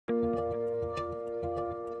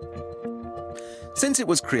Since it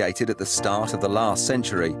was created at the start of the last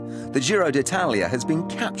century, the Giro d'Italia has been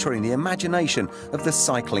capturing the imagination of the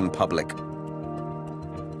cycling public.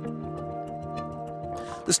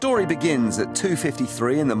 The story begins at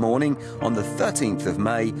 2:53 in the morning on the 13th of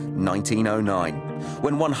May 1909,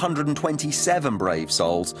 when 127 brave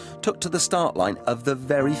souls took to the start line of the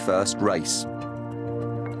very first race.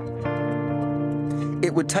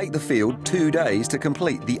 It would take the field 2 days to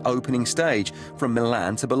complete the opening stage from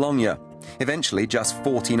Milan to Bologna. Eventually, just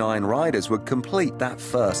 49 riders would complete that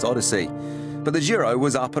first odyssey. But the Giro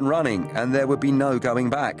was up and running, and there would be no going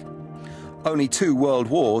back. Only 2 world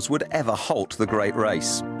wars would ever halt the great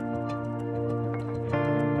race.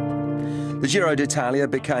 The Giro d'Italia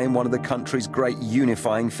became one of the country's great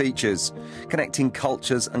unifying features, connecting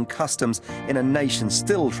cultures and customs in a nation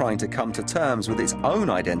still trying to come to terms with its own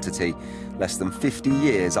identity less than 50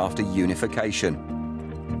 years after unification.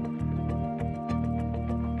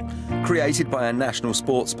 Created by a national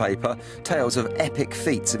sports paper, tales of epic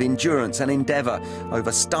feats of endurance and endeavour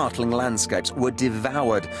over startling landscapes were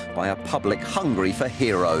devoured by a public hungry for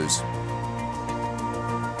heroes.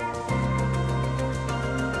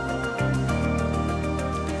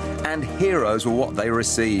 And heroes were what they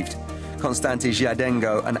received. Constante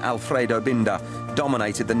Giardengo and Alfredo Binda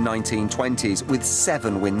dominated the 1920s with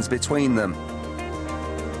 7 wins between them.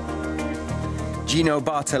 Gino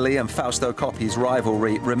Bartali and Fausto Coppi's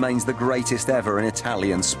rivalry remains the greatest ever in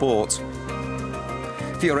Italian sport.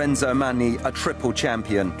 Fiorenzo Manni, a triple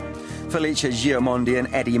champion. Felice Giomondi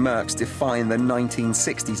and Eddie Merckx define the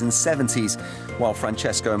 1960s and 70s, while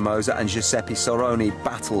Francesco Moser and Giuseppe Soroni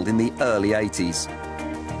battled in the early 80s.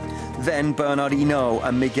 Then Bernard Hinault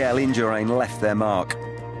and Miguel Indurain left their mark.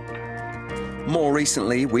 More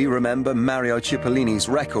recently, we remember Mario Cipollini's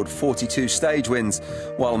record 42 stage wins,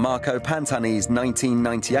 while Marco Pantani's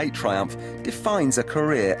 1998 triumph defines a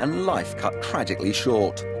career and life cut tragically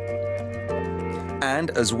short.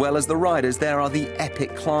 And as well as the riders, there are the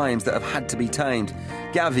epic climbs that have had to be tamed: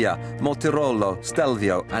 Gavia, Montirolo,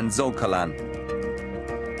 Stelvio and Zolcolan.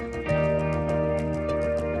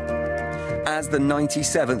 As the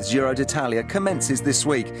 97th Giro d'Italia commences this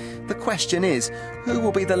week, the question is, who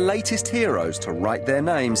will be the latest heroes to write their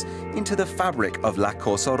names into the fabric of La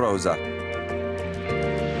Corsa Rosa?